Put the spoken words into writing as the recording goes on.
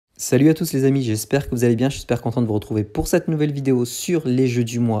Salut à tous les amis, j'espère que vous allez bien, je suis super content de vous retrouver pour cette nouvelle vidéo sur les jeux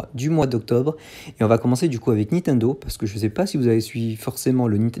du mois d'octobre. Et on va commencer du coup avec Nintendo, parce que je ne sais pas si vous avez suivi forcément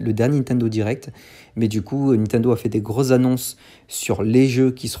le dernier Nintendo Direct, mais du coup Nintendo a fait des grosses annonces sur les jeux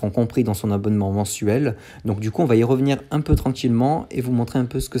qui seront compris dans son abonnement mensuel. Donc du coup on va y revenir un peu tranquillement et vous montrer un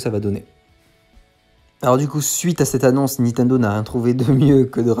peu ce que ça va donner. Alors du coup, suite à cette annonce, Nintendo n'a rien trouvé de mieux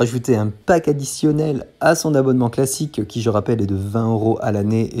que de rajouter un pack additionnel à son abonnement classique, qui je rappelle est de 20 € à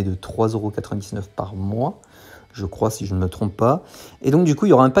l'année et de 3,99 € par mois, je crois si je ne me trompe pas. Et donc du coup, il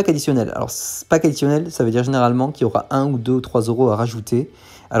y aura un pack additionnel. Alors ce pack additionnel, ça veut dire généralement qu'il y aura 1 ou 2 ou 3 € à rajouter.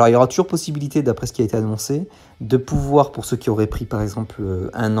 Alors il y aura toujours possibilité, d'après ce qui a été annoncé, de pouvoir, pour ceux qui auraient pris par exemple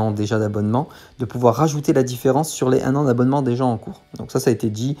un an déjà d'abonnement, de pouvoir rajouter la différence sur les 1 an d'abonnement déjà en cours. Donc ça a été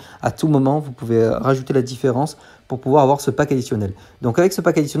dit, à tout moment vous pouvez rajouter la différence pour pouvoir avoir ce pack additionnel. Donc avec ce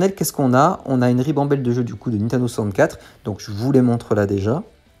pack additionnel, qu'est-ce qu'on a? On a une ribambelle de jeux du coup de Nintendo 64, donc je vous les montre là déjà.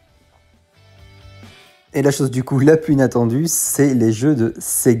 Et la chose du coup la plus inattendue, c'est les jeux de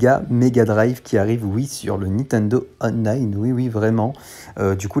Sega Mega Drive qui arrivent, oui, sur le Nintendo Online, oui, vraiment.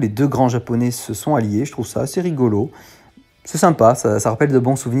 Du coup, les deux grands japonais se sont alliés, je trouve ça assez rigolo. C'est sympa, ça rappelle de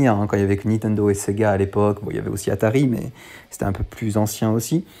bons souvenirs, hein, quand il y avait que Nintendo et Sega à l'époque. Bon, il y avait aussi Atari, mais c'était un peu plus ancien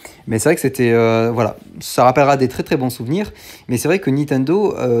aussi. Mais c'est vrai que c'était, voilà, ça rappellera des très très bons souvenirs. Mais c'est vrai que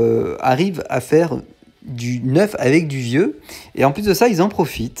Nintendo arrive à faire du neuf avec du vieux, et en plus de ça ils en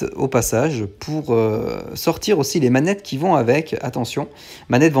profitent au passage pour sortir aussi les manettes qui vont avec. Attention,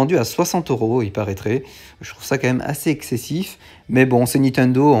 manettes vendues à 60 €, il paraîtrait. Je trouve ça quand même assez excessif, mais bon, c'est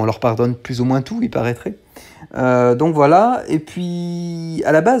Nintendo, on leur pardonne plus ou moins tout, il paraîtrait. Donc voilà. Et puis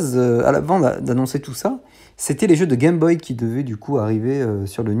à la base, avant d'annoncer tout ça, c'était les jeux de Game Boy qui devaient du coup arriver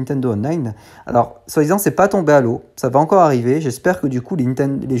sur le Nintendo Online. Alors, soi-disant, c'est pas tombé à l'eau, ça va encore arriver. J'espère que du coup,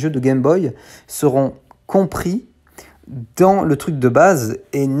 les jeux de Game Boy seront compris dans le truc de base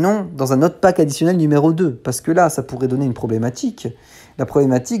et non dans un autre pack additionnel numéro 2. Parce que là, ça pourrait donner une problématique. La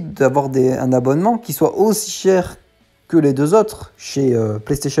problématique d'avoir un abonnement qui soit aussi cher que les deux autres chez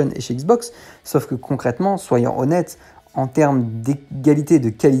PlayStation et chez Xbox. Sauf que concrètement, soyons honnêtes, en termes d'égalité de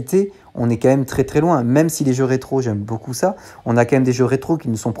qualité, on est quand même très très loin. Même si les jeux rétro, j'aime beaucoup ça, on a quand même des jeux rétro qui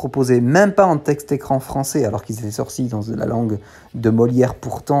nous sont proposés même pas en texte écran français, alors qu'ils étaient sortis dans la langue de Molière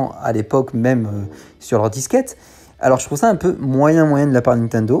pourtant à l'époque, même sur leur disquette. Alors je trouve ça un peu moyen de la part de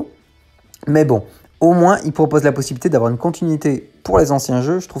Nintendo. Mais bon, au moins ils proposent la possibilité d'avoir une continuité pour les anciens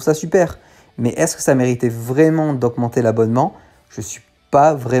jeux, je trouve ça super. Mais est-ce que ça méritait vraiment d'augmenter l'abonnement? Je ne suis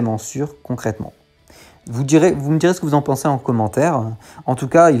pas vraiment sûr concrètement. Vous me direz ce que vous en pensez en commentaire. En tout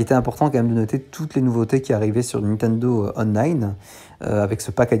cas, il était important quand même de noter toutes les nouveautés qui arrivaient sur Nintendo Online avec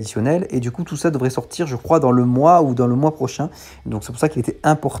ce pack additionnel. Et du coup, tout ça devrait sortir, je crois, dans le mois ou dans le mois prochain. Donc c'est pour ça qu'il était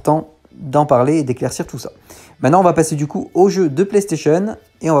important d'en parler et d'éclaircir tout ça. Maintenant, on va passer du coup aux jeux de PlayStation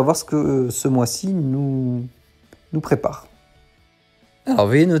et on va voir ce que ce mois-ci nous prépare. Alors,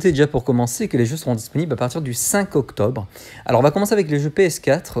 veuillez noter déjà pour commencer que les jeux seront disponibles à partir du 5 octobre. Alors, on va commencer avec les jeux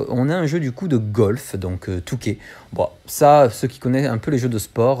PS4. On a un jeu du coup de golf, donc Touquet. Bon, ça, ceux qui connaissent un peu les jeux de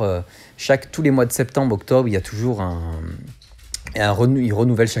sport, tous les mois de septembre, octobre, il y a toujours ils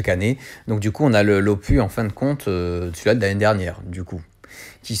renouvellent chaque année. Donc, du coup, on a l'opus, en fin de compte, celui-là de l'année dernière, du coup,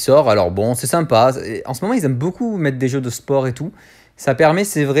 qui sort. Alors, bon, c'est sympa. En ce moment, ils aiment beaucoup mettre des jeux de sport et tout. Ça permet,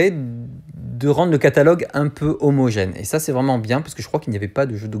 c'est vrai, de rendre le catalogue un peu homogène. Et ça, c'est vraiment bien, parce que je crois qu'il n'y avait pas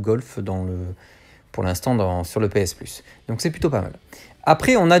de jeu de golf pour l'instant sur le PS Plus. Donc c'est plutôt pas mal.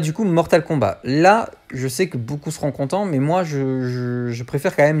 Après, on a du coup Mortal Kombat. Là, je sais que beaucoup seront contents, mais moi, je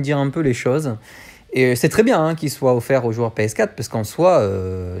préfère quand même dire un peu les choses. Et c'est très bien qu'il soit offert aux joueurs PS4, parce qu'en soi,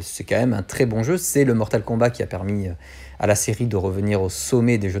 c'est quand même un très bon jeu. C'est le Mortal Kombat qui a permis à la série de revenir au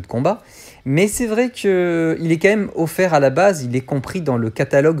sommet des jeux de combat. Mais c'est vrai qu'il est quand même offert à la base, il est compris dans le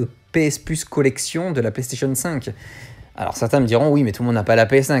catalogue PS Plus Collection de la PlayStation 5. Alors certains me diront, oui, mais tout le monde n'a pas la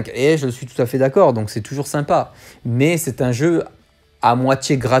PS5. Et je suis tout à fait d'accord, donc c'est toujours sympa. Mais c'est un jeu à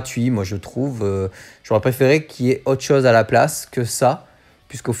moitié gratuit, moi je trouve. J'aurais préféré qu'il y ait autre chose à la place que ça,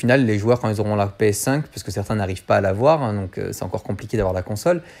 puisqu'au final, les joueurs, quand ils auront la PS5, parce que certains n'arrivent pas à l'avoir, hein, donc c'est encore compliqué d'avoir la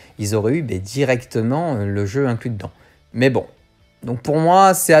console, ils auraient eu directement le jeu inclus dedans. Mais bon, donc pour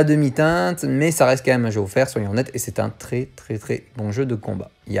moi, c'est à demi-teinte, mais ça reste quand même un jeu offert, soyons honnêtes, et c'est un très bon jeu de combat.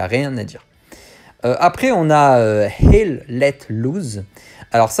 Il n'y a rien à dire. Après, on a Hell Let Loose.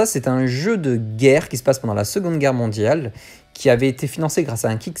 Alors ça, c'est un jeu de guerre qui se passe pendant la Seconde Guerre mondiale, qui avait été financé grâce à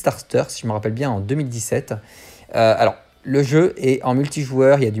un Kickstarter, si je me rappelle bien, en 2017. Alors, Le jeu est en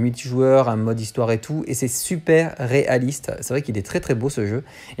multijoueur, il y a du multijoueur, un mode histoire et tout, et c'est super réaliste. C'est vrai qu'il est très très beau ce jeu.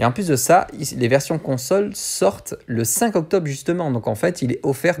 Et en plus de ça, les versions console sortent le 5 octobre justement, donc en fait il est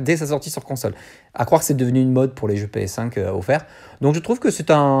offert dès sa sortie sur console. À croire que c'est devenu une mode pour les jeux PS5 offerts. Donc je trouve que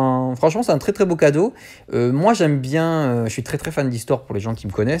franchement c'est un très très beau cadeau. Moi j'aime bien, je suis très très fan d'histoire pour les gens qui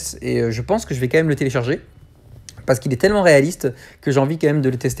me connaissent, et je pense que je vais quand même le télécharger. Parce qu'il est tellement réaliste que j'ai envie quand même de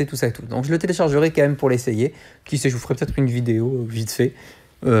le tester tout ça et tout. Donc je le téléchargerai quand même pour l'essayer. Qui sait, je vous ferai peut-être une vidéo vite fait.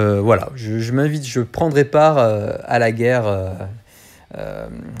 Voilà, je m'invite, je prendrai part à la guerre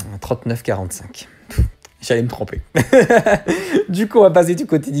 39-45. J'allais me tromper. Du coup, on va passer du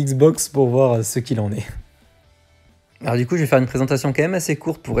côté d'Xbox pour voir ce qu'il en est. Alors du coup, je vais faire une présentation quand même assez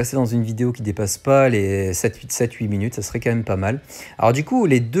courte pour rester dans une vidéo qui dépasse pas les 7-8 minutes, ça serait quand même pas mal. Alors du coup,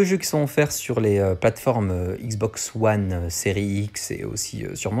 les deux jeux qui sont offerts sur les plateformes Xbox One, série X et aussi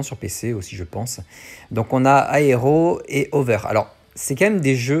sûrement sur PC aussi je pense. Donc on a Aero et Over. Alors c'est quand même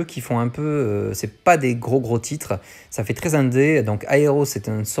des jeux qui font un peu, c'est pas des gros titres, ça fait très indé. Donc Aero c'est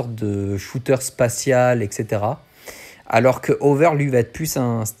une sorte de shooter spatial, etc. Alors que Over lui va être plus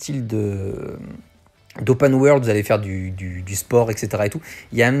un style d'open world, vous allez faire du sport, etc. et tout.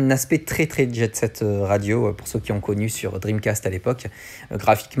 Il y a un aspect très jet set radio, pour ceux qui ont connu sur Dreamcast à l'époque.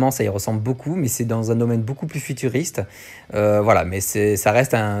 Graphiquement, ça y ressemble beaucoup, mais c'est dans un domaine beaucoup plus futuriste. Voilà, mais ça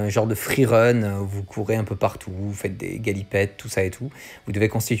reste un genre de free run, vous courez un peu partout, vous faites des galipettes, tout ça et tout. Vous devez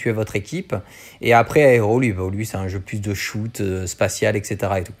constituer votre équipe. Et après, Aero, lui c'est un jeu plus de shoot, spatial, etc.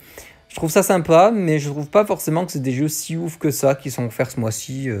 et tout. Je trouve ça sympa, mais je trouve pas forcément que c'est des jeux si ouf que ça qui sont offerts ce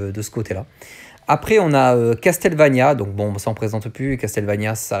mois-ci de ce côté-là. Après, on a Castlevania, donc bon, ça on présente plus.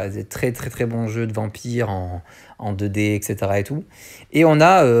 Castlevania, ça reste des très bons jeux de vampires en 2D, etc. et tout. Et on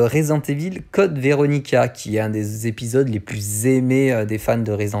a Resident Evil Code Veronica, qui est un des épisodes les plus aimés des fans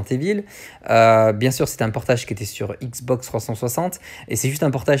de Resident Evil. Bien sûr, c'est un portage qui était sur Xbox 360, et c'est juste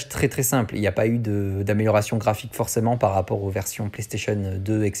un portage très simple. Il n'y a pas eu d'amélioration graphique forcément par rapport aux versions PlayStation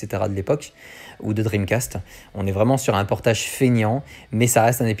 2, etc. de l'époque, ou de Dreamcast. On est vraiment sur un portage feignant, mais ça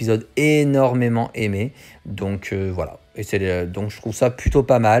reste un épisode énormément aimé. Donc voilà, et donc je trouve ça plutôt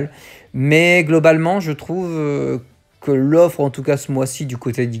pas mal. Mais globalement, je trouve que l'offre, en tout cas ce mois-ci du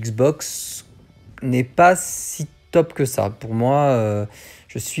côté d'Xbox, n'est pas si top que ça. Pour moi,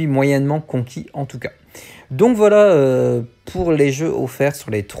 je suis moyennement conquis en tout cas. Donc voilà pour les jeux offerts sur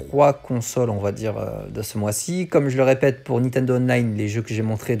les 3 consoles, on va dire, de ce mois-ci. Comme je le répète, pour Nintendo Online, les jeux que j'ai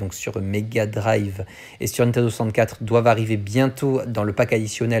montrés donc sur Mega Drive et sur Nintendo 64 doivent arriver bientôt dans le pack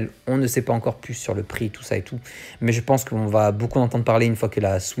additionnel. On ne sait pas encore plus sur le prix, tout ça et tout. Mais je pense qu'on va beaucoup en entendre parler une fois que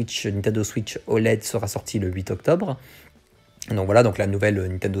la Nintendo Switch OLED sera sortie le 8 octobre. Donc voilà, donc la nouvelle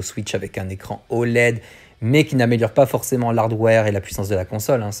Nintendo Switch avec un écran OLED, mais qui n'améliore pas forcément l'hardware et la puissance de la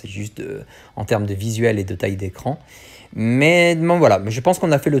console, hein, c'est juste en termes de visuel et de taille d'écran. Mais bon, voilà, mais je pense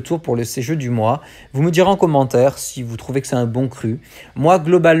qu'on a fait le tour pour ces jeux du mois. Vous me direz en commentaire si vous trouvez que c'est un bon cru. Moi,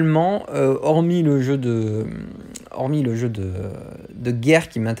 globalement, hormis le jeu de guerre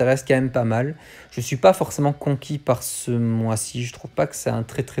qui m'intéresse quand même pas mal, je suis pas forcément conquis par ce mois-ci. Je trouve pas que c'est un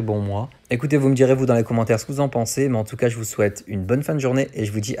très bon mois. Écoutez, vous me direz vous dans les commentaires ce que vous en pensez, mais en tout cas, je vous souhaite une bonne fin de journée et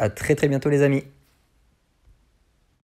je vous dis à très bientôt les amis.